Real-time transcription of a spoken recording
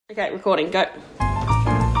Okay, recording, go.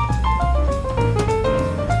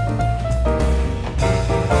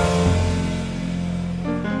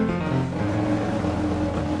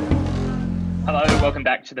 Hello, welcome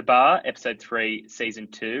back to The Bar, episode 3, season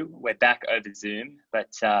 2. We're back over Zoom,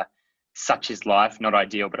 but such is life. Not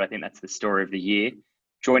ideal, but I think that's the story of the year.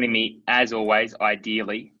 Joining me, as always,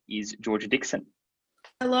 ideally, is Georgia Dixon.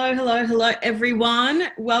 Hello, everyone.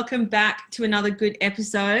 Welcome back to another good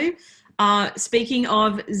episode. Speaking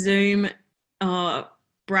of Zoom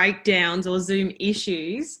breakdowns or Zoom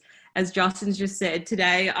issues, as Justin's just said,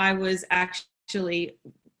 today I was actually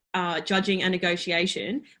judging a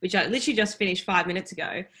negotiation, which I literally just finished 5 minutes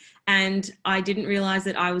ago, and I didn't realise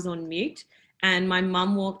that I was on mute. And my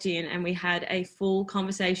mum walked in and we had a full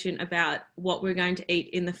conversation about what we're going to eat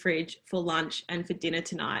in the fridge for lunch and for dinner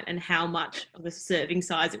tonight and how much of a serving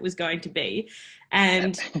size it was going to be.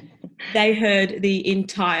 And they heard the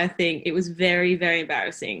entire thing. It was very, very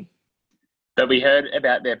embarrassing. But we heard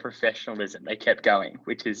about their professionalism. They kept going,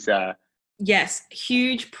 which is... Yes,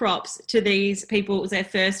 huge props to these people. It was their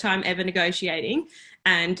first time ever negotiating,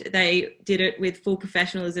 and they did it with full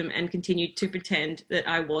professionalism and continued to pretend that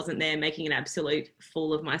I wasn't there, making an absolute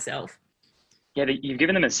fool of myself. Yeah, you've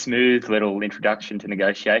given them a smooth little introduction to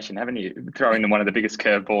negotiation, haven't you? Throwing them one of the biggest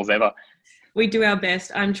curveballs ever. We do our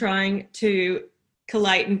best. I'm trying to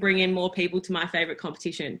collate and bring in more people to my favourite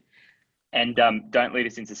competition. And don't leave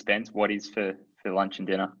us in suspense. What is for lunch and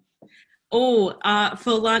dinner? Oh,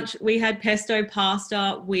 for lunch, we had pesto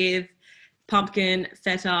pasta with pumpkin,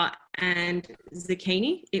 feta, and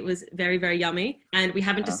zucchini. It was very, very yummy. And we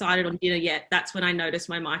haven't decided on dinner yet. That's when I noticed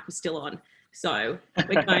my mic was still on. So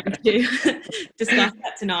we're going to discuss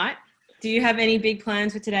that tonight. Do you have any big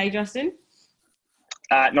plans for today, Justin?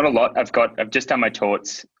 Not a lot. I've just done my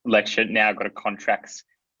torts lecture. Now I've got a contracts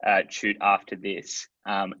shoot after this.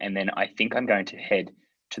 And then I think I'm going to head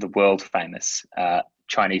to the world famous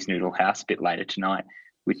Chinese noodle house a bit later tonight,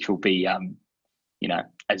 which will be,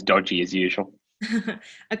 as dodgy as usual.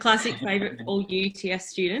 A classic favourite for all UTS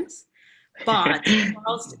students. But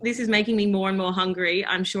whilst this is making me more and more hungry,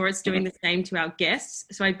 I'm sure it's doing the same to our guests.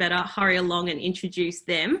 So I better hurry along and introduce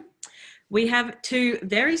them. We have two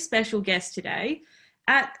very special guests today.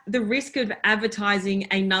 At the risk of advertising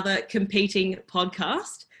another competing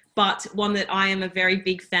podcast, but one that I am a very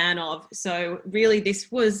big fan of. So really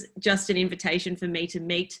this was just an invitation for me to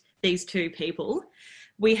meet these two people.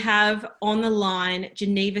 We have on the line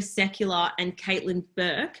Geneva, Sekula and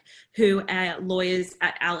Burke, who are lawyers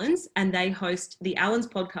at Allens, and they host the Allens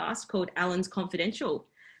podcast called Allens Confidential.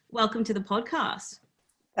 Welcome to the podcast.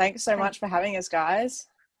 Thanks so much for having us, guys.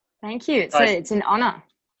 Thank you. It's an honour.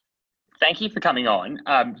 Thank you for coming on.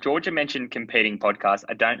 Georgia mentioned competing podcasts.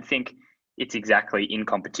 I don't think it's exactly in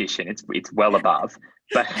competition. It's well above.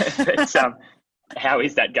 But how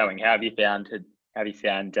is that going? How have you found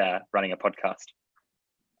running a podcast?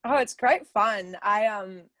 Oh, it's great fun. I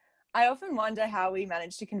often wonder how we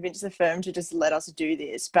managed to convince the firm to just let us do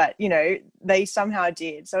this, but they somehow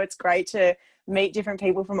did. So it's great to meet different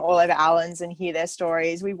people from all over Allens and hear their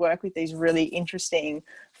stories. We work with these really interesting,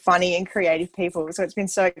 funny and creative people. So it's been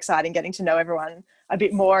so exciting getting to know everyone a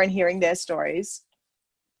bit more and hearing their stories.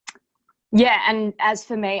 Yeah, and as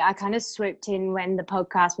for me, I kind of swooped in when the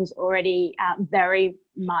podcast was already very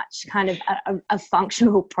much kind of a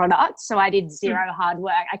functional product. So I did zero hard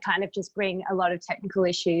work. I kind of just bring a lot of technical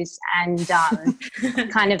issues and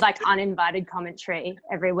kind of like uninvited commentary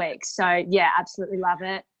every week. So yeah, absolutely love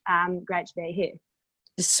it. Great to be here.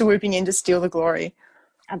 Just swooping in to steal the glory.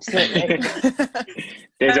 Absolutely.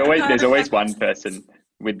 There's always one person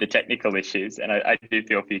with the technical issues, and I do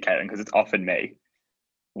feel for you, Caitlin, because it's often me.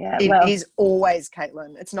 Yeah, it is always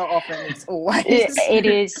Caitlin. It's not often, it's always. It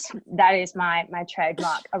is. That is my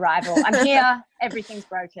trademark arrival. I'm here. Everything's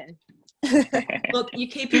broken. Look, you're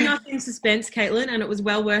keeping us in suspense, Caitlin, and it was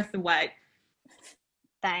well worth the wait.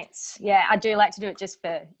 Thanks. Yeah, I do like to do it just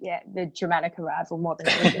for the dramatic arrival more than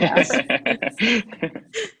anything else.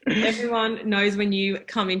 Everyone knows when you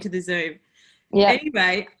come into the Zoom. Yeah.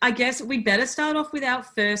 Anyway, I guess we better start off with our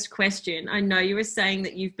first question. I know you were saying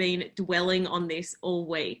that you've been dwelling on this all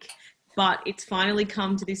week, but it's finally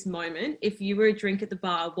come to this moment. If you were a drink at the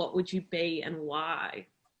bar, what would you be and why?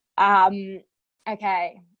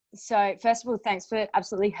 Okay. So first of all, thanks for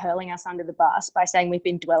absolutely hurling us under the bus by saying we've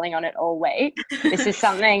been dwelling on it all week. This is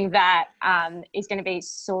something that is going to be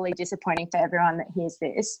sorely disappointing for everyone that hears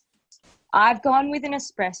this. I've gone with an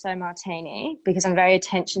espresso martini because I'm very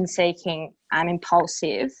attention-seeking and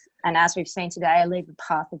impulsive. And as we've seen today, I leave a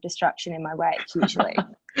path of destruction in my wake, usually.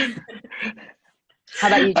 How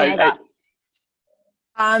about you, Geneva?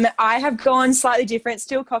 I have gone slightly different,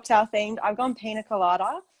 still cocktail themed. I've gone pina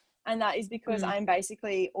colada. And that is because Mm. I'm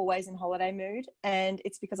basically always in holiday mood, and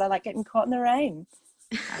it's because I like getting caught in the rain.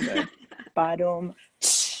 Badum.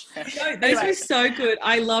 No, those were so good.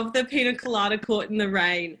 I love the Pina Colada Caught in the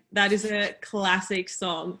Rain. That is a classic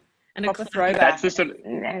song. And Proper a throwback. That's the sort of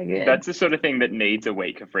Very good. that's the sort of thing that needs a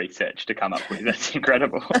week of research to come up with. That's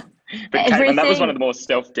incredible. But Caitlin, that was Everything- one of the more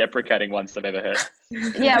self-deprecating ones I've ever heard.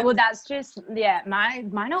 Yeah, well, that's just,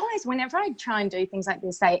 mine always, whenever I try and do things like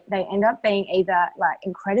this, they end up being either like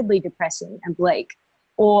incredibly depressing and bleak,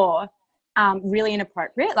 or really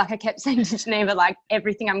inappropriate. Like I kept saying to Geneva, like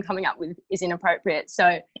everything I'm coming up with is inappropriate.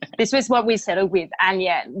 So this was what we settled with. And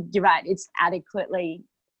yeah, you're right, it's adequately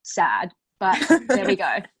sad, but there we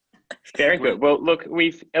go. Very good. Well, look,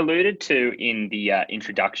 we've alluded to in the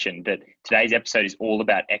introduction that today's episode is all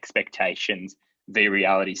about expectations via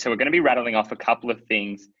reality. So we're going to be rattling off a couple of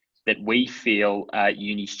things that we feel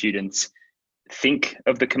uni students think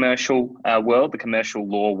of the commercial world, the commercial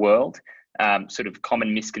law world, sort of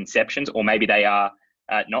common misconceptions, or maybe they are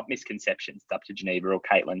not misconceptions. It's up to Geneva or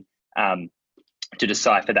Caitlin to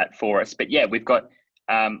decipher that for us. But yeah, we've got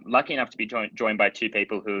lucky enough to be joined by two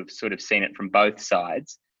people who have sort of seen it from both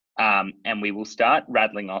sides. And we will start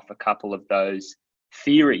rattling off a couple of those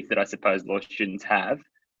theories that I suppose law students have.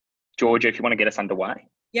 Georgia, if you want to get us underway.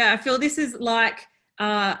 Yeah, I feel this is like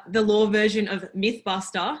the law version of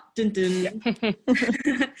MythBuster. Dun, dun.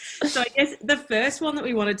 So I guess the first one that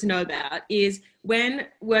we wanted to know about is, when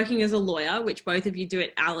working as a lawyer, which both of you do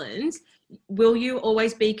at Allen's, will you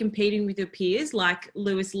always be competing with your peers like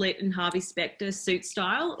Lewis Litt and Harvey Specter suit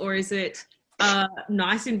style, or is it a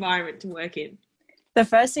nice environment to work in? The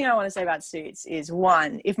first thing I want to say about Suits is,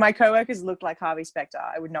 one, if my coworkers looked like Harvey Specter,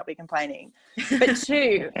 I would not be complaining. But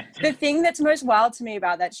two, the thing that's most wild to me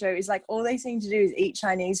about that show is like all they seem to do is eat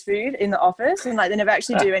Chinese food in the office, and like they never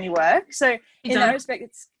actually do any work. So in that respect,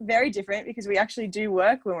 it's very different because we actually do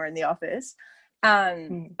work when we're in the office.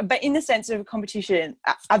 But in the sense of competition,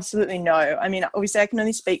 absolutely no. I mean, obviously I can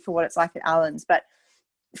only speak for what it's like at Allen's, but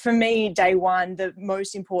for me, day one, the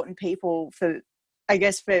most important people for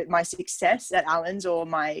my success at Allen's, or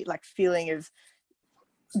my like feeling of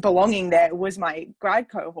belonging there, was my grad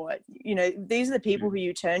cohort. You know, these are the people who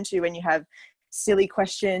you turn to when you have silly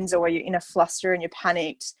questions or you're in a fluster and you're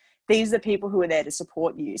panicked. These are the people who are there to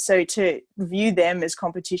support you. So to view them as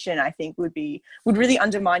competition, I think would really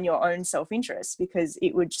undermine your own self-interest, because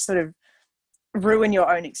it would sort of ruin your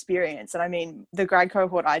own experience. And I mean, the grad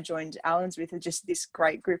cohort I joined Allen's with are just this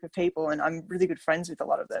great group of people, and I'm really good friends with a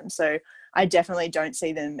lot of them. So I definitely don't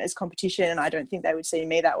see them as competition, and I don't think they would see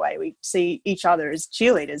me that way. We see each other as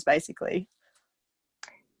cheerleaders, basically.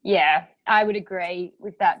 Yeah, I would agree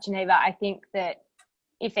with that, Geneva. I think that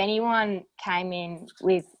if anyone came in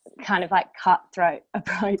with kind of like cutthroat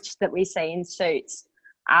approach that we see in Suits,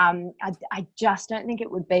 I just don't think it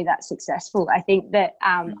would be that successful. I think that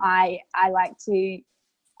I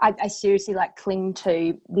seriously like cling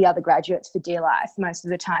to the other graduates for dear life most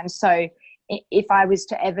of the time. So if I was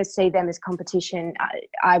to ever see them as competition,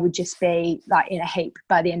 I would just be like in a heap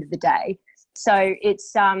by the end of the day. So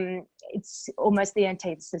it's almost the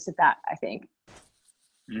antithesis of that, I think.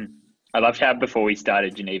 I loved how before we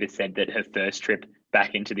started, Geneva said that her first trip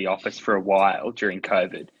back into the office for a while during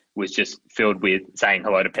COVID was just filled with saying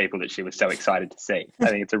hello to people that she was so excited to see. I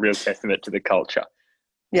think it's a real testament to the culture.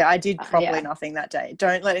 Yeah, I did probably nothing that day.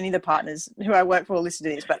 Don't let any of the partners who I work for listen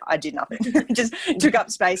to this, but I did nothing. Just took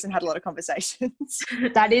up space and had a lot of conversations.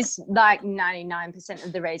 That is like 99%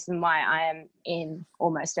 of the reason why I am in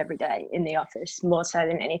almost every day in the office, more so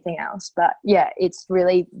than anything else. But yeah, it's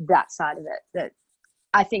really that side of it that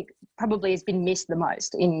I think probably has been missed the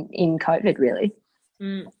most in COVID, really.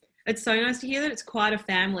 It's so nice to hear that it's quite a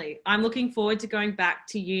family. I'm looking forward to going back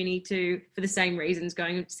to uni for the same reasons,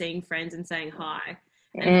 going and seeing friends and saying hi.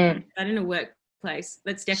 And that in a workplace,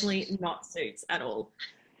 that's definitely not Suits at all.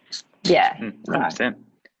 Yeah. 100%.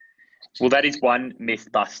 Well, that is one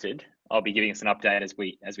myth busted. I'll be giving us an update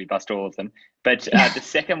as we bust all of them. But the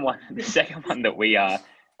second one that we are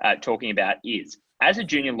talking about is, as a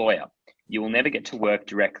junior lawyer, you will never get to work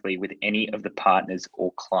directly with any of the partners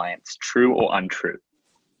or clients. True or untrue?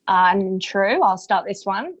 True. I'll start this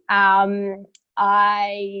one.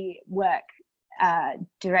 I work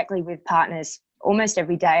directly with partners almost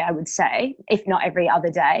every day, I would say, if not every other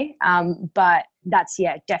day. But that's,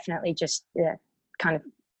 definitely just kind of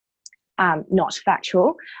not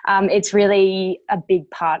factual. It's really a big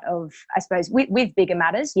part of, I suppose, with bigger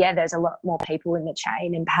matters. Yeah, there's a lot more people in the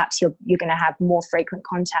chain, and perhaps you're going to have more frequent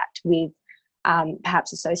contact with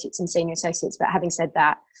perhaps associates and senior associates. But having said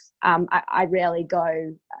that, I rarely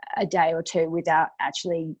go a day or two without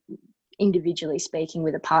actually individually speaking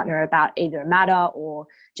with a partner about either a matter or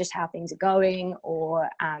just how things are going, or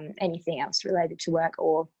anything else related to work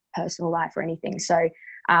or personal life or anything. So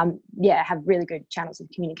have really good channels of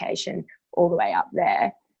communication all the way up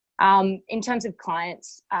there. In terms of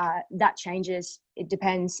clients, that changes. It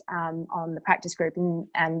depends on the practice group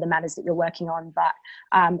and the matters that you're working on. But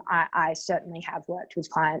I certainly have worked with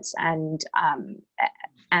clients, and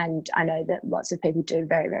I know that lots of people do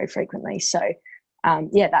very, very frequently. So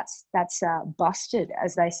that's busted,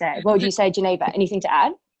 as they say. What would you say, Geneva? Anything to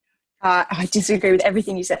add? I disagree with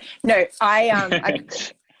everything you said. No,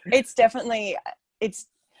 it's definitely,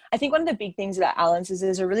 I think one of the big things about Alan's is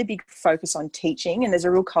there's a really big focus on teaching, and there's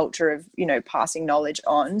a real culture of, passing knowledge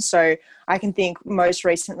on. So I can think most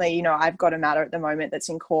recently, I've got a matter at the moment that's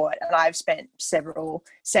in court, and I've spent several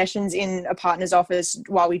sessions in a partner's office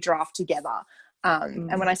while we draft together.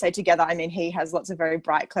 And when I say together, I mean, he has lots of very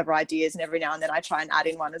bright, clever ideas, and every now and then I try and add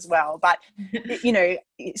in one as well. But,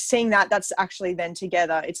 seeing that's actually then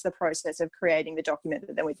together, it's the process of creating the document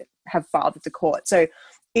that then we have filed with the court. So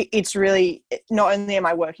it's really, not only am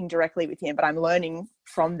I working directly with him, but I'm learning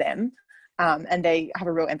from them. And they have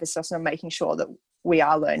a real emphasis on making sure that we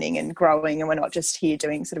are learning and growing, and we're not just here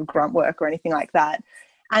doing sort of grunt work or anything like that.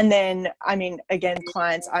 And then, again,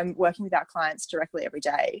 clients, I'm working with our clients directly every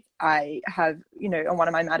day. I have, on one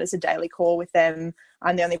of my matters, a daily call with them.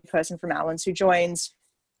 I'm the only person from Alan's who joins.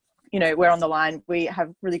 We're on the line. We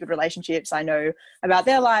have really good relationships. I know about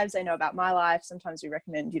their lives. They know about my life. Sometimes we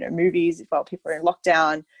recommend, movies while people are in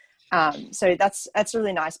lockdown. So that's a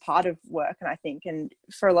really nice part of work. And I think, and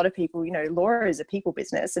for a lot of people, law is a people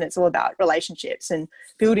business, and it's all about relationships, and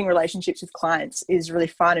building relationships with clients is really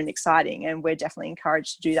fun and exciting. And we're definitely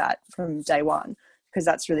encouraged to do that from day one, because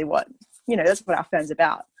that's really what, that's what our firm's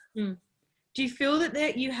about. Mm. Do you feel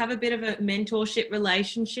that you have a bit of a mentorship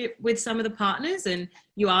relationship with some of the partners, and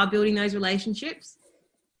you are building those relationships?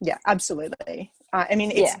 Yeah, absolutely.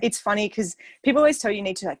 It's funny because people always tell you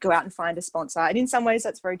need to go out and find a sponsor. And in some ways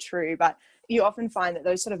that's very true, but you often find that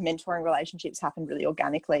those sort of mentoring relationships happen really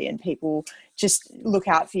organically, and people just look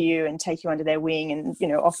out for you and take you under their wing and,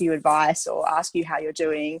 offer you advice or ask you how you're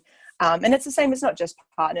doing. And it's the same, it's not just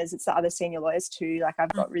partners, it's the other senior lawyers too. Like, I've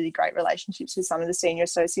got really great relationships with some of the senior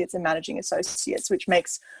associates and managing associates, which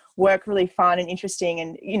makes work really fun and interesting.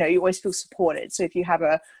 And, you always feel supported. So if you have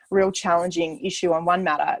a real challenging issue on one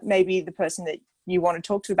matter, maybe the person that you want to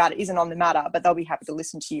talk to about it isn't on the matter, but they'll be happy to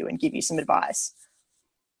listen to you and give you some advice.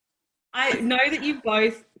 I know that you've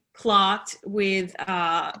both clerked with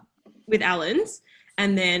Alan's,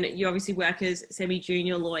 and then you obviously work as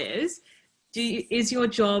semi-junior lawyers. Is your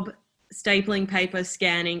job stapling paper,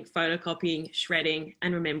 scanning, photocopying, shredding,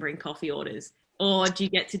 and remembering coffee orders? Or do you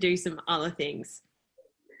get to do some other things?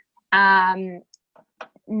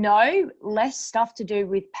 No, less stuff to do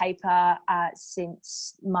with paper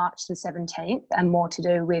since March the 17th, and more to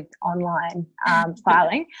do with online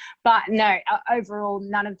filing. But no, overall,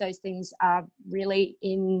 none of those things are really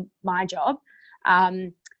in my job.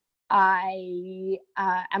 I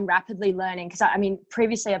am rapidly learning, because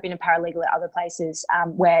previously I've been a paralegal at other places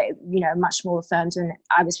where, much smaller firms, and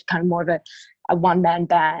I was kind of more of a one-man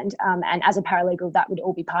band. And as a paralegal, that would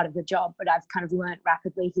all be part of the job. But I've kind of learned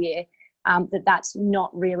rapidly here that's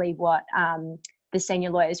not really what the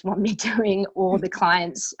senior lawyers want me doing, or the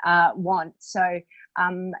clients want. So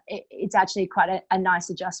it's actually quite a nice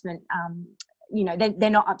adjustment. They're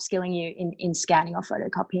not upskilling you in scanning or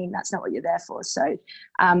photocopying. That's not what you're there for. So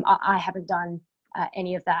I haven't done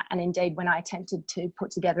any of that. And indeed, when I attempted to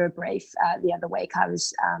put together a brief the other week, I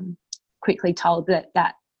was quickly told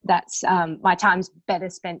that's my time's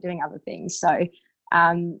better spent doing other things. So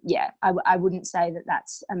I wouldn't say that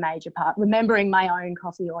that's a major part. Remembering my own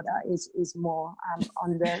coffee order is more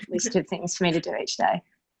on the list of things for me to do each day.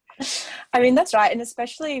 That's right. And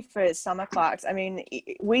especially for summer clerks,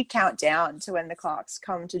 we count down to when the clerks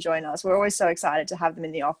come to join us. We're always so excited to have them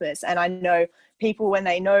in the office. And I know people, when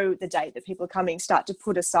they know the date that people are coming, start to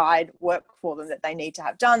put aside work for them that they need to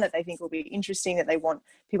have done, that they think will be interesting, that they want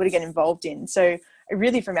people to get involved in. So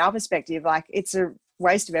really, from our perspective, it's a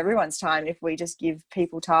waste of everyone's time if we just give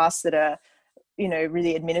people tasks that are,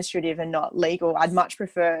 really administrative and not legal. I'd much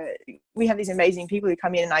prefer, we have these amazing people who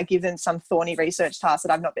come in and I give them some thorny research task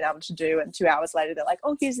that I've not been able to do, and 2 hours later they're like,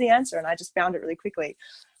 oh, here's the answer, and I just found it really quickly.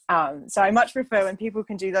 So I much prefer when people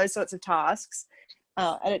can do those sorts of tasks,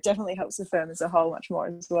 and it definitely helps the firm as a whole much more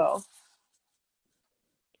as well.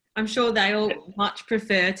 I'm sure they all much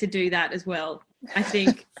prefer to do that as well, I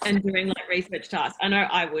think, and doing research tasks. I know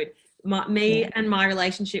I would. And my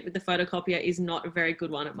relationship with the photocopier is not a very good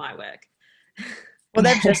one at my work. Well,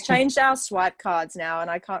 they've just changed our swipe cards now, and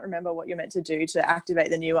I can't remember what you're meant to do to activate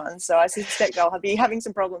the new ones. So I suspect I'll be having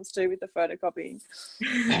some problems too with the photocopying.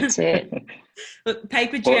 That's it. Look,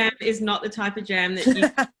 paper jam is not the type of jam that you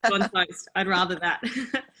on toast. I'd rather that.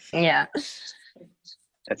 Yeah.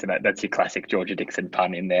 That's your classic Georgia Dixon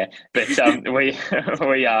pun in there. But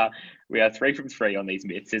we are 3 from 3 on these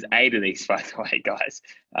myths. There's 8 of these, by the way, guys.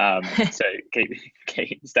 So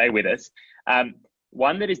stay with us.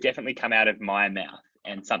 One that has definitely come out of my mouth,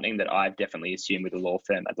 and something that I've definitely assumed with a law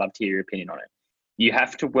firm. I'd love to hear your opinion on it. You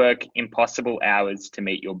have to work impossible hours to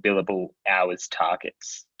meet your billable hours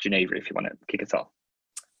targets. Geneva, if you want to kick us off.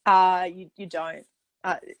 You don't.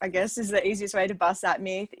 I guess is the easiest way to bust that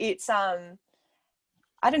myth. It's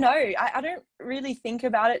I don't know. I don't really think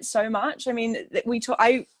about it so much. I mean,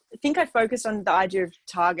 I think I focused on the idea of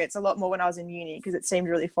targets a lot more when I was in uni because it seemed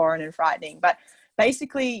really foreign and frightening. But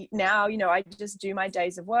basically now, I just do my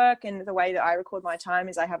days of work, and the way that I record my time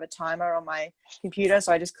is I have a timer on my computer.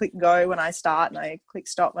 So I just click go when I start and I click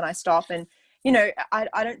stop when I stop. And, I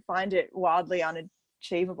don't find it wildly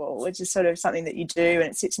unachievable. It's just sort of something that you do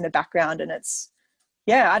and it sits in the background, and it's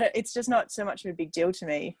just not so much of a big deal to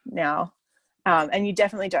me now. And you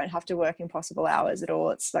definitely don't have to work impossible hours at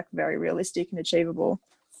all. It's like very realistic and achievable.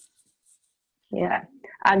 Yeah.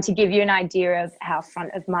 To give you an idea of how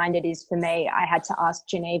front of mind it is for me, I had to ask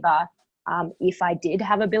Geneva if I did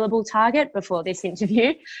have a billable target before this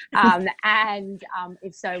interview. And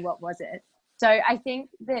if so, what was it? So I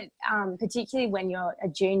think that particularly when you're a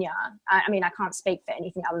junior, I mean, I can't speak for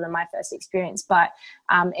anything other than my first experience, but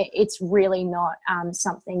it's really not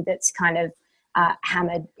something that's kind of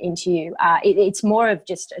hammered into you. It's more of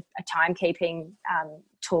just a timekeeping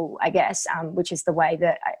tool, I guess, which is the way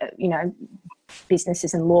that,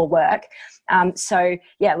 businesses and law work. So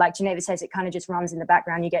yeah, like Geneva says, it kind of just runs in the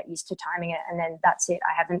background. You get used to timing it, and then that's it.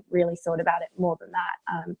 I haven't really thought about it more than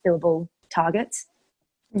that, billable targets.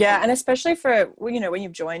 Yeah, and especially for, when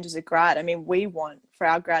you've joined as a grad, I mean, we want for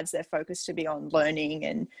our grads their focus to be on learning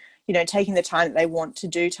and, taking the time that they want to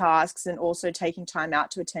do tasks, and also taking time out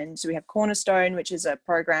to attend. So we have Cornerstone, which is a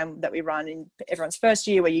program that we run in everyone's first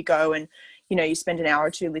year, where you go and, you spend an hour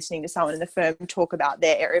or two listening to someone in the firm talk about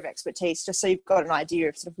their area of expertise, just so you've got an idea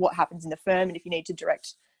of sort of what happens in the firm and if you need to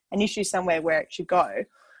direct an issue somewhere where it should go.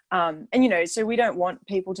 And, so we don't want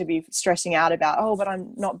people to be stressing out about, oh, but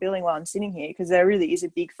I'm not billing while I'm sitting here, because there really is a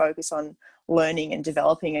big focus on learning and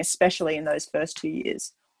developing, especially in those first 2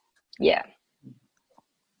 years. Yeah.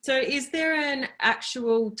 So is there an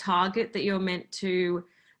actual target that you're meant to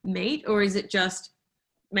meet, or is it just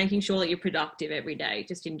making sure that you're productive every day,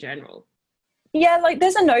 just in general? Yeah, like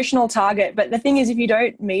there's a notional target, but the thing is, if you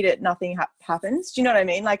don't meet it, nothing happens. Do you know what I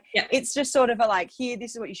mean? Like, yeah. It's just sort of here,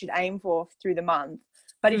 this is what you should aim for through the month.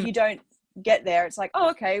 But if you don't get there, it's like, oh,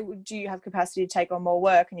 okay, do you have capacity to take on more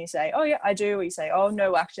work? And you say, oh yeah, I do. Or you say, oh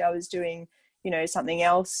no, actually I was doing, something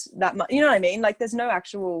else that much. You know what I mean? Like, there's no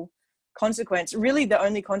actual consequence. Really, the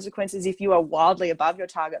only consequence is if you are wildly above your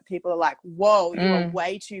target. People are like, whoa, you are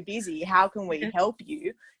way too busy. How can we help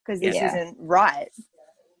you? Because this isn't right.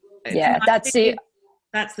 Yeah, that's it.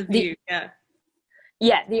 That's the view.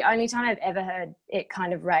 Yeah, the only time I've ever heard it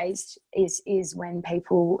kind of raised is when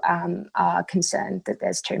people are concerned that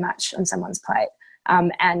there's too much on someone's plate.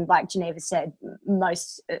 And like Geneva said,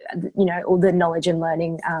 most, all the knowledge and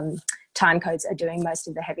learning time codes are doing most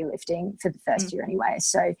of the heavy lifting for the first year anyway.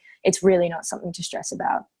 So it's really not something to stress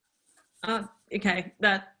about. Okay,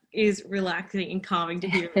 that is relaxing and calming to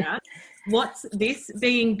hear about. What's this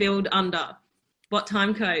being billed under? What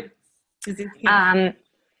time code is this?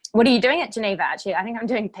 What are you doing at Geneva, actually? I think I'm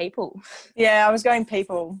doing people. Yeah, I was going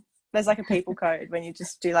people. There's like a people code when you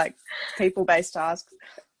just do like people-based tasks,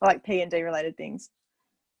 like P&D related things.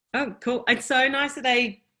 Oh, cool. It's so nice that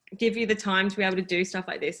they give you the time to be able to do stuff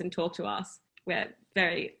like this and talk to us. We're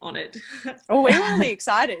very honoured. Oh, we're really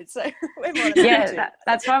excited. So we're more than happy to.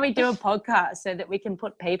 That's why we do a podcast, so that we can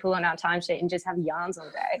put people on our timesheet and just have yarns all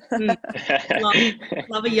day.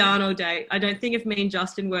 Love a yarn all day. I don't think if me and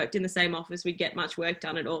Justin worked in the same office, we'd get much work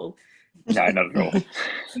done at all. No, not at all.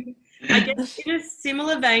 I guess in a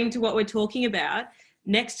similar vein to what we're talking about,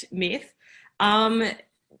 next myth, the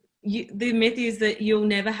myth is that you'll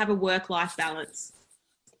never have a work-life balance.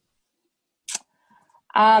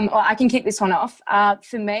 Well, I can kick this one off.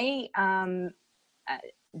 For me,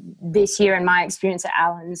 this year and my experience at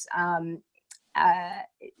Allen's, that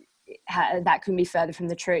couldn't be further from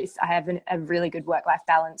the truth. I have a really good work-life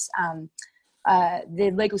balance.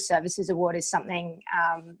 The Legal Services Award is something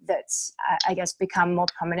that's, I guess, become more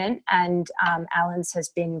prominent, and Allen's has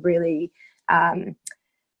been really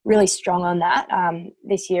really strong on that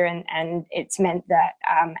this year, and it's meant that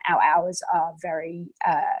our hours are very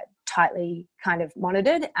tightly kind of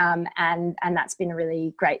monitored, and that's been a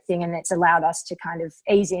really great thing, and it's allowed us to kind of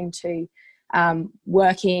ease into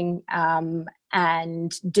working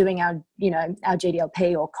and doing our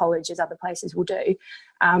GDLP or college, as other places will do,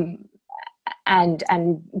 and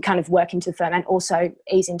kind of work into the firm, and also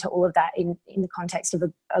ease into all of that in the context of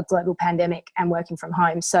a global pandemic and working from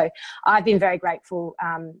home. So I've been very grateful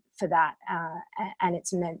for that, and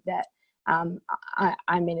it's meant that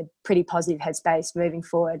I'm in a pretty positive headspace moving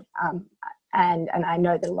forward, and I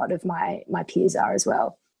know that a lot of my peers are as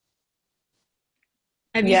well.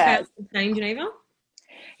 Have you found the same, Geneva?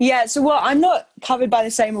 Yeah, so I'm not covered by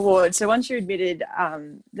the same award. So once you're admitted,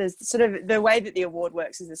 there's sort of the way that the award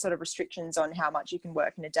works is there's sort of restrictions on how much you can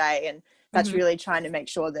work in a day, and that's really trying to make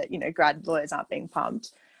sure that grad lawyers aren't being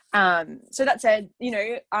pumped. So that said,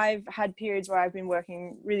 I've had periods where I've been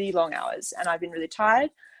working really long hours and I've been really tired.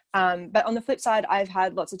 But on the flip side, I've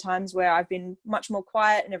had lots of times where I've been much more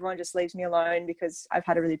quiet and everyone just leaves me alone because I've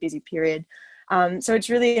had a really busy period. So it's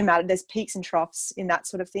really a matter. There's peaks and troughs in that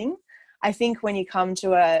sort of thing. I think when you come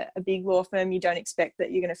to a big law firm, you don't expect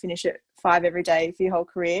that you're going to finish at 5 every day for your whole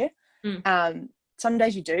career. Some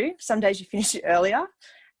days you do, some days you finish it earlier.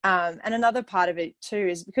 And another part of it too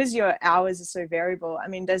is because your hours are so variable. I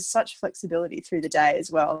mean, there's such flexibility through the day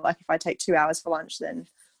as well. Like if I take 2 hours for lunch, then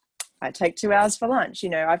I take 2 hours for lunch.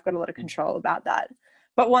 I've got a lot of control about that.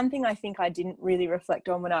 But one thing I think I didn't really reflect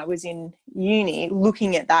on when I was in uni,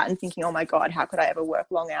 looking at that and thinking, oh my God, how could I ever work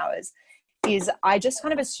long hours? Is I just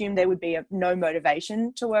kind of assumed there would be no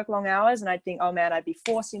motivation to work long hours. And I'd think, oh man, I'd be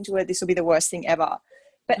forced into it. This will be the worst thing ever.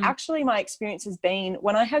 But actually my experience has been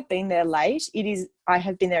when I have been there late, I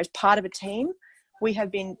have been there as part of a team. We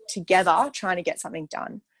have been together trying to get something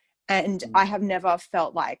done. And I have never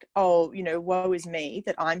felt like, oh, woe is me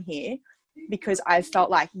that I'm here, because I felt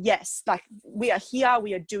like, yes, like we are here,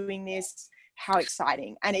 we are doing this, how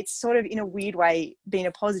exciting. And it's sort of in a weird way been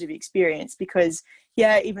a positive experience because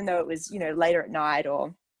even though it was, later at night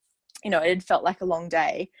or, it had felt like a long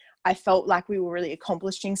day, I felt like we were really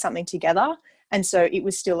accomplishing something together. And so it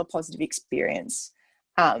was still a positive experience.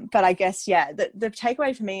 But I guess, the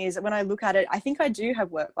takeaway for me is that when I look at it, I think I do have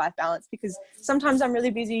work-life balance because sometimes I'm really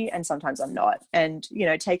busy and sometimes I'm not. And,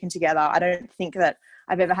 taken together, I don't think that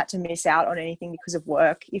I've ever had to miss out on anything because of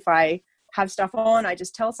work. If I have stuff on, I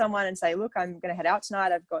just tell someone and say, look, I'm going to head out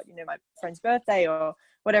tonight. I've got, my friend's birthday or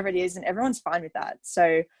whatever it is. And everyone's fine with that.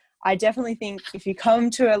 So I definitely think if you come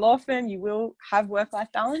to a law firm, you will have work-life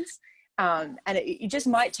balance. And it just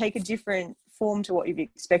might take a different form to what you've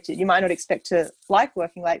expected. You might not expect to like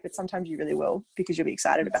working late, but sometimes you really will because you'll be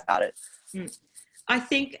excited about it. I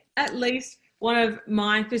think at least one of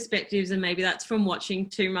my perspectives, and maybe that's from watching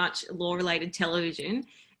too much law-related television,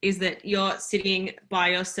 is that you're sitting by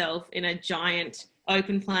yourself in a giant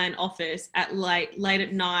open plan office at late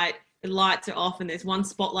at night, the lights are off and there's one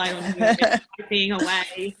spotlight on you, typing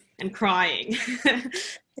away and crying.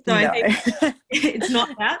 So I think it's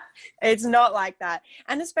not that. It's not like that.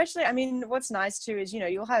 And especially, I mean, what's nice too is,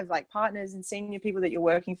 you'll have like partners and senior people that you're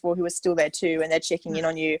working for who are still there too, and they're checking in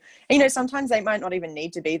on you. And, sometimes they might not even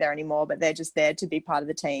need to be there anymore, but they're just there to be part of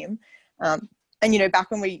the team. And, back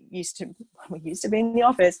when we used to be in the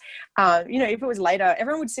office, if it was later,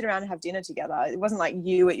 everyone would sit around and have dinner together. It wasn't like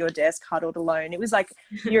you at your desk huddled alone. It was like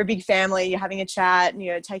you're a big family, you're having a chat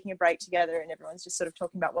and taking a break together and everyone's just sort of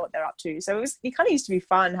talking about what they're up to. So it kind of used to be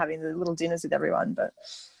fun having the little dinners with everyone. But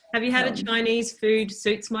have you had a Chinese food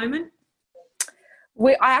suits moment?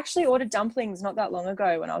 I actually ordered dumplings not that long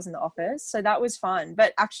ago when I was in the office. So that was fun.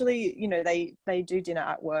 But actually, they do dinner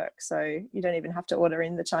at work. So you don't even have to order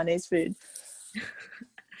in the Chinese food.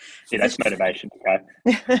 Yeah, that's motivation.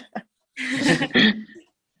 Okay.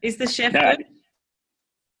 Is the chef good?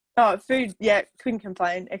 Oh, food. Yeah, couldn't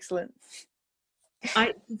complain. Excellent.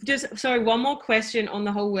 One more question on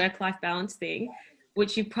the whole work-life balance thing,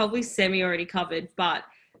 which you probably already covered, but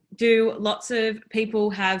do lots of people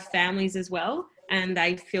have families as well and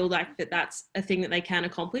they feel like that's a thing that they can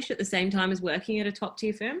accomplish at the same time as working at a top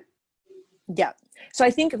tier firm? Yeah. So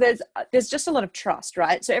I think there's just a lot of trust,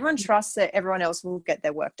 right? So everyone trusts that everyone else will get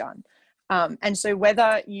their work done. And so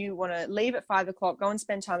whether you want to leave at 5 o'clock, go and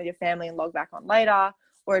spend time with your family and log back on later,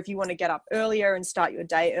 or if you want to get up earlier and start your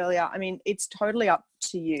day earlier, I mean, it's totally up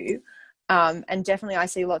to you. And definitely I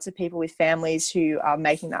see lots of people with families who are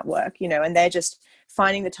making that work, and they're just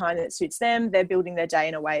finding the time that suits them. They're building their day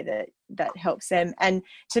in a way that helps them. And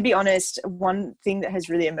to be honest, one thing that has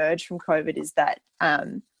really emerged from COVID is that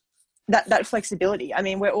that flexibility. I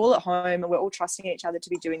mean, we're all at home and we're all trusting each other to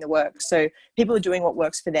be doing the work. So people are doing what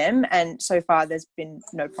works for them. And so far there's been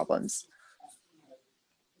no problems.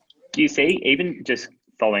 Do you see, even just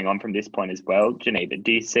following on from this point as well, Geneva,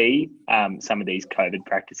 do you see some of these COVID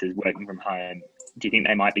practices working from home? Do you think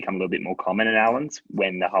they might become a little bit more common at Allens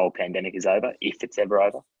when the whole pandemic is over, if it's ever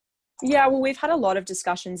over? Yeah, well, we've had a lot of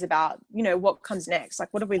discussions about, you know, what comes next. Like,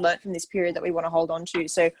 what have we learned from this period that we want to hold on to?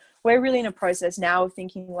 So we're really in a process now of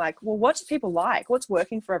thinking like, well, what do people like? What's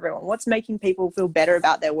working for everyone? What's making people feel better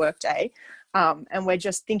about their workday? And we're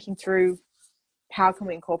just thinking through how can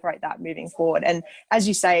we incorporate that moving forward? And as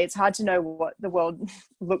you say, it's hard to know what the world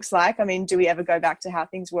looks like. I mean, do we ever go back to how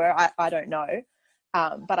things were? I don't know.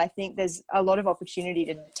 But I think there's a lot of opportunity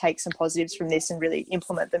to take some positives from this and really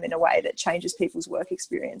implement them in a way that changes people's work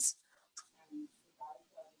experience.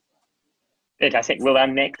 Fantastic. Well, our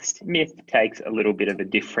next myth takes a little bit of a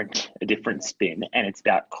different spin, and it's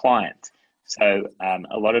about clients. So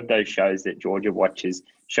a lot of those shows that Georgia watches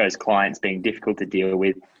shows clients being difficult to deal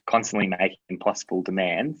with, constantly making impossible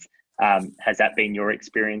demands. Has that been your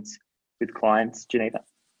experience with clients, Geneva?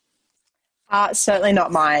 Certainly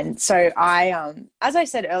not mine. So as I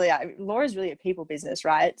said earlier, law is really a people business,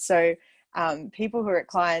 right? So people who are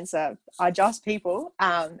clients are just people,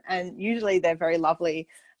 and usually they're very lovely.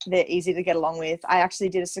 They're easy to get along with. I actually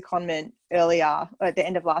did a secondment earlier at the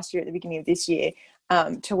end of last year, at the beginning of this year,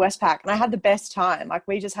 to Westpac, and I had the best time. Like,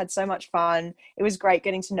 we just had so much fun. It was great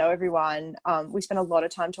getting to know everyone. We spent a lot of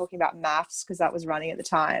time talking about maths because that was running at the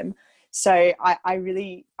time. So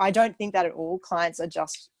I don't think that at all. Clients are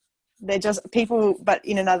they're just people, but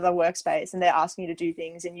in another workspace, and they're asking you to do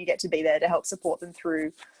things, and you get to be there to help support them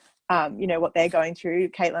through you know, what they're going through.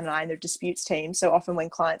 Caitlin and I in the disputes team. So often when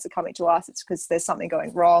clients are coming to us, it's because there's something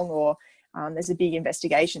going wrong, or there's a big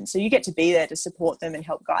investigation. So you get to be there to support them and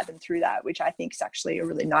help guide them through that, which I think is actually a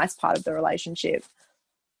really nice part of the relationship.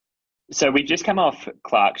 So we've just come off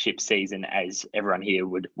clerkship season, as everyone here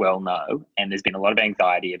would well know, and there's been a lot of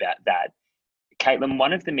anxiety about that. Caitlin,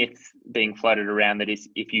 one of the myths being floated around that is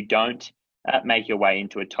if you don't make your way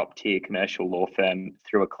into a top tier commercial law firm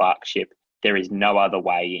through a clerkship, there is no other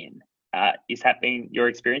way in. Is that been your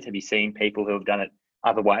experience? Have you seen people who have done it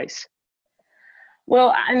other ways?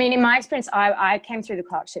 Well, I mean, in my experience, I came through the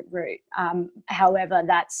clerkship route. However,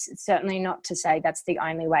 that's certainly not to say that's the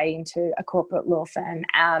only way into a corporate law firm.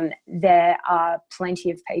 There are plenty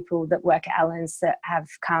of people that work at Allens that have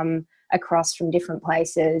come across from different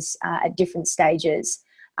places at different stages,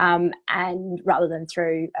 and rather than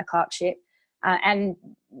through a clerkship. And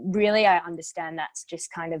really, I understand that's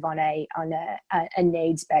just kind of on a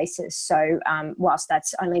needs basis. So whilst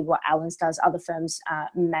that's only what Allens does, other firms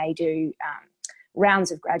may do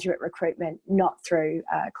rounds of graduate recruitment, not through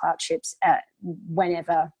clerkships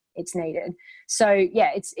whenever it's needed. So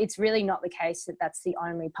yeah, it's really not the case that that's the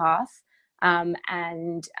only path.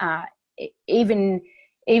 And even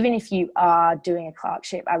if you are doing a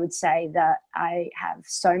clerkship, I would say that I have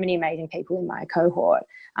so many amazing people in my cohort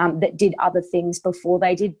that did other things before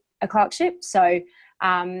they did a clerkship. So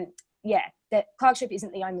yeah, the clerkship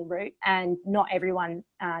isn't the only route, and not everyone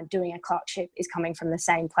doing a clerkship is coming from the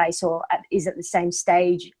same place or is at the same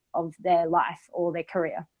stage of their life or their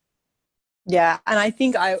career. Yeah, and I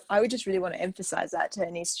think I would just really want to emphasize that to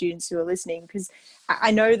any students who are listening, because I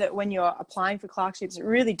know that when you're applying for clerkships, it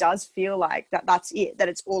really does feel like that's it, that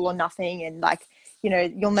it's all or nothing, and like, you know,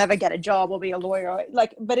 you'll never get a job or be a lawyer,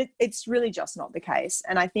 like, but it's really just not the case.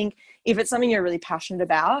 And I think if it's something you're really passionate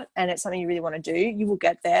about and it's something you really want to do, you will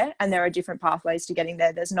get there, and there are different pathways to getting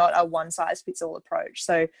there. There's not a one size fits all approach.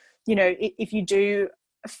 So, you know, if you do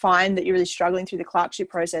find that you're really struggling through the clerkship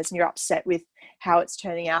process and you're upset with how it's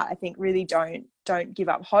turning out, I think really don't give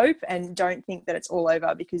up hope, and don't think that it's all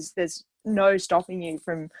over, because there's no stopping you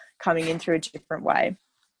from coming in through a different way.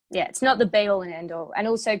 Yeah, it's not the be all and end all. And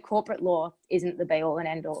also corporate law isn't the be all and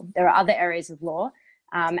end all. There are other areas of law,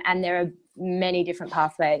 and there are many different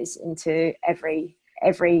pathways into every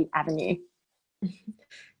avenue.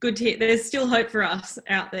 Good to hear. There's still hope for us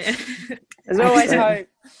out there. There's always hope.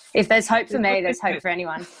 If there's hope for me, there's hope for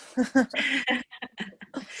anyone.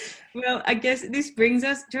 Well, I guess this brings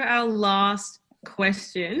us to our last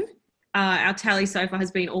question. Our tally so far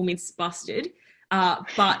has been all myths busted.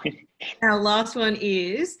 But our last one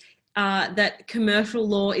is that commercial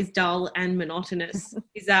law is dull and monotonous.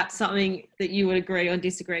 Is that something that you would agree or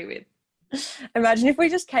disagree with? Imagine if we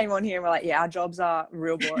just came on here and we're like, yeah, our jobs are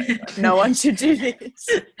real boring. Like, no one should do this.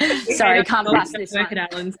 Sorry, can't bust this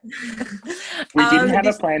one. We didn't have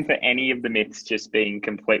a plan for any of the myths just being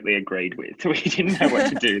completely agreed with. We didn't know what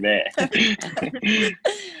to do there.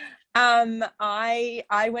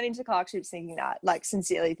 I went into clerkships thinking that, like,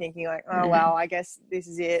 sincerely thinking like, oh well, I guess this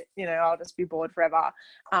is it, you know, I'll just be bored forever.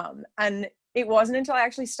 And it wasn't until I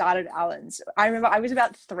actually started Allen's. I remember I was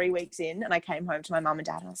about 3 weeks in and I came home to my mum and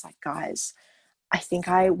dad and I was like, guys, I think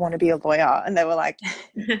I want to be a lawyer. And they were like,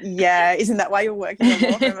 yeah, isn't that why you're working in a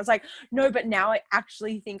law firm? I was like, no, but now I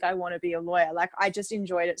actually think I want to be a lawyer. Like, I just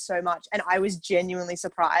enjoyed it so much. And I was genuinely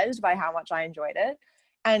surprised by how much I enjoyed it.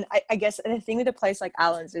 And I guess the thing with a place like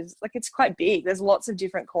Allen's is, like, it's quite big. There's lots of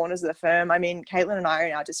different corners of the firm. I mean, Caitlin and I are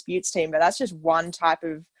in our disputes team, but that's just one type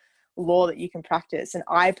of law that you can practice. And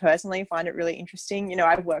I personally find it really interesting. You know,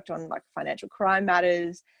 I've worked on like financial crime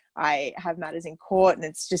matters. I have matters in court, and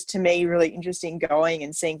it's just, to me, really interesting going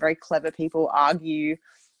and seeing very clever people argue,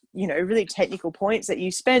 you know, really technical points that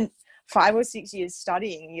you spent 5 or 6 years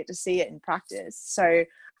studying, and you get to see it in practice. So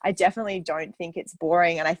I definitely don't think it's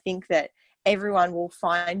boring. And I think that everyone will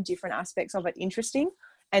find different aspects of it interesting.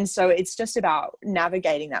 And so it's just about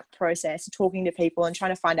navigating that process, talking to people and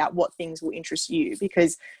trying to find out what things will interest you.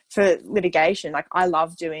 Because for litigation, like, I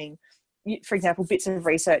love doing, for example, bits of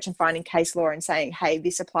research and finding case law and saying, hey,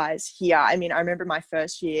 this applies here. I mean, I remember my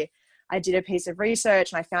first year, I did a piece of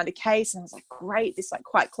research and I found a case and I was like, great, this like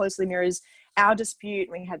quite closely mirrors our dispute.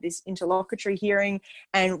 We had this interlocutory hearing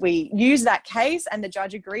and we used that case and the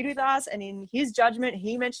judge agreed with us. And in his judgment,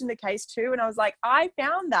 he mentioned the case too. And I was like, I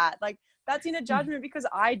found that. Like, that's in a judgment because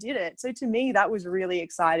I did it. So to me, that was really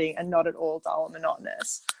exciting and not at all dull and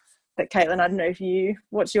monotonous. But Caitlin, I don't know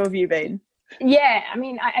what's your view been? Yeah, I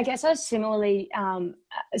mean, I guess I was similarly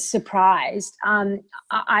surprised.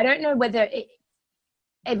 I don't know whether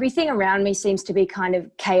everything around me seems to be kind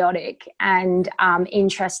of chaotic and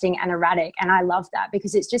interesting and erratic. And I love that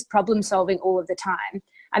because it's just problem solving all of the time.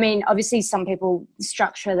 I mean, obviously some people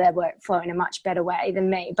structure their workflow in a much better way than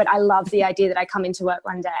me, but I love the idea that I come into work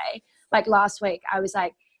one day. Like last week, I was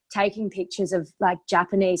like taking pictures of like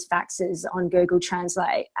Japanese faxes on Google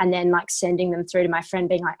Translate and then like sending them through to my friend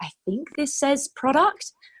being like, I think this says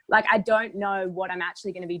product. Like, I don't know what I'm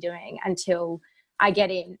actually going to be doing until I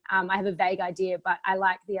get in. I have a vague idea, but I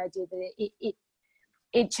like the idea that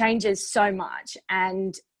it changes so much.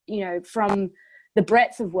 And, you know, from the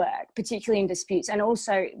breadth of work, particularly in disputes and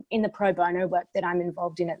also in the pro bono work that I'm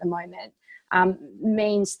involved in at the moment,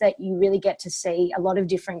 means that you really get to see a lot of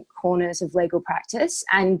different corners of legal practice.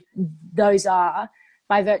 And those are,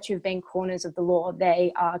 by virtue of being corners of the law,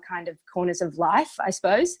 they are kind of corners of life, I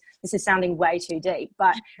suppose. This is sounding way too deep,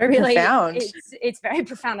 but really it's very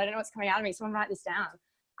profound. I don't know what's coming out of me. Someone write this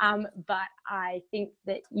down. But I think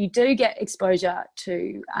that you do get exposure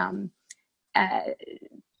to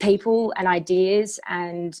people and ideas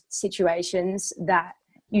and situations that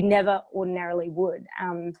you never ordinarily would,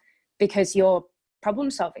 because you're problem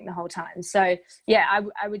solving the whole time. So yeah,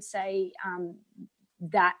 I would say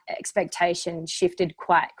that expectation shifted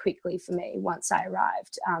quite quickly for me once I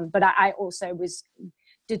arrived. But I also was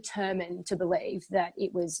determined to believe that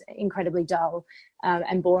it was incredibly dull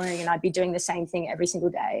and boring and I'd be doing the same thing every single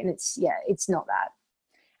day. And it's not that.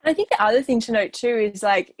 And I think the other thing to note too is,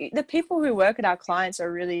 like, the people who work at our clients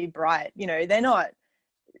are really bright. You know,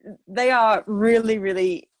 they are really,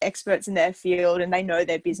 really experts in their field and they know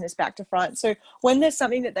their business back to front. So when there's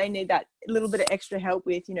something that they need that little bit of extra help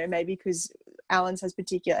with, you know, maybe because Allen's has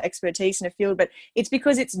particular expertise in a field, but it's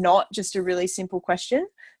because it's not just a really simple question.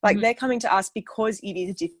 Like, they're coming to us because it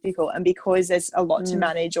is difficult and because there's a lot to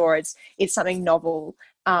manage, or it's something novel.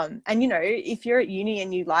 And, you know, if you're at uni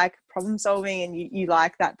and you like problem solving and you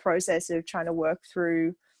like that process of trying to work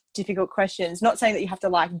through difficult questions, not saying that you have to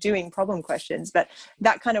like doing problem questions, but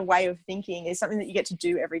that kind of way of thinking is something that you get to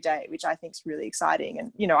do every day, which I think is really exciting.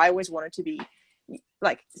 And, you know, I always wanted to be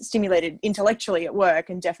like stimulated intellectually at work,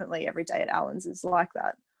 and definitely every day at Allen's is like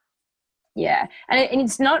that. Yeah. And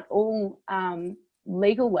it's not all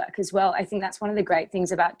legal work as well. I think that's one of the great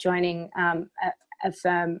things about joining a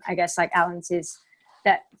firm, I guess, like Allen's, is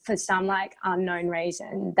that for some like unknown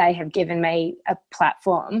reason, they have given me a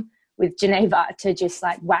platform with Geneva to just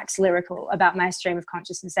like wax lyrical about my stream of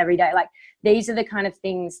consciousness every day. Like, these are the kind of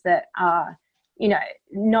things that are, you know,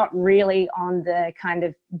 not really on the kind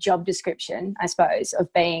of job description, I suppose,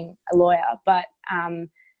 of being a lawyer, but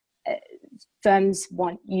firms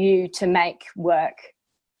want you to make work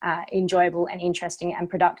enjoyable and interesting and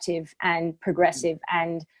productive and progressive,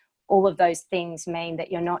 and all of those things mean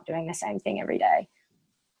that you're not doing the same thing every day.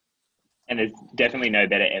 And there's definitely no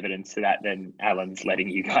better evidence to that than Allen's letting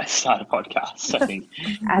you guys start a podcast, I think.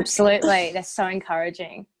 Absolutely. They're so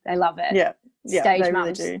encouraging. They love it. Yeah. Stage they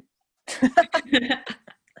mums. really do.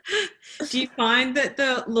 Do you find that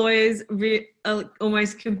the lawyers are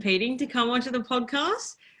almost competing to come onto the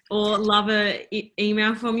podcast? or love a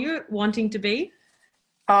email from you wanting to be?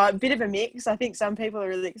 A bit of a mix. I think some people are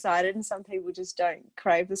really excited and some people just don't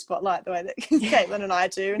crave the spotlight the way that Caitlin and I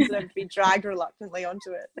do, and sort of be dragged reluctantly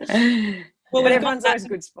onto it. Well, but everyone's always a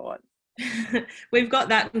good sport. We've got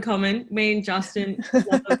that in common. Me and Justin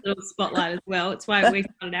love a little spotlight as well. It's why we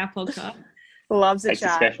started our podcast. Loves a Takes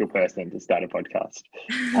chat. a special person to start a podcast.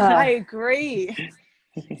 I agree.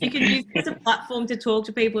 You can use it as a platform to talk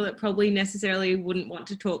to people that probably necessarily wouldn't want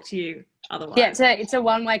to talk to you otherwise. Yeah, it's a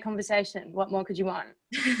one-way conversation. What more could you want?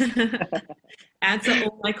 Answer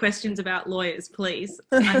all my questions about lawyers, please.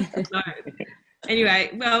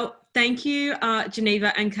 Anyway, well, thank you,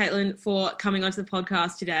 Geneva and Caitlin, for coming onto the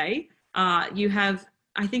podcast today. You have,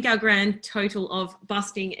 I think, our grand total of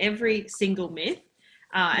busting every single myth.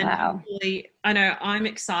 And wow. I know I'm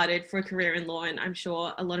excited for a career in law, and I'm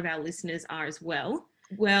sure a lot of our listeners are as well.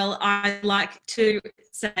 Well, I'd like to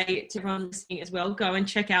say to everyone listening as well, go and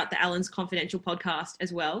check out the Alan's Confidential podcast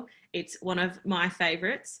as well. It's one of my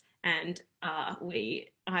favourites, and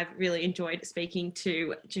I've really enjoyed speaking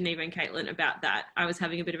to Geneva and Caitlin about that. I was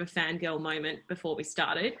having a bit of a fangirl moment before we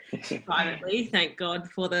started privately, thank God,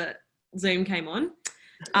 before the Zoom came on.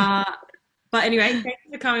 But anyway, thank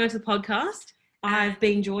you for coming onto the podcast. I've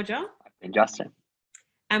been Georgia. I've been Justin.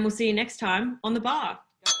 And we'll see you next time on The Bar.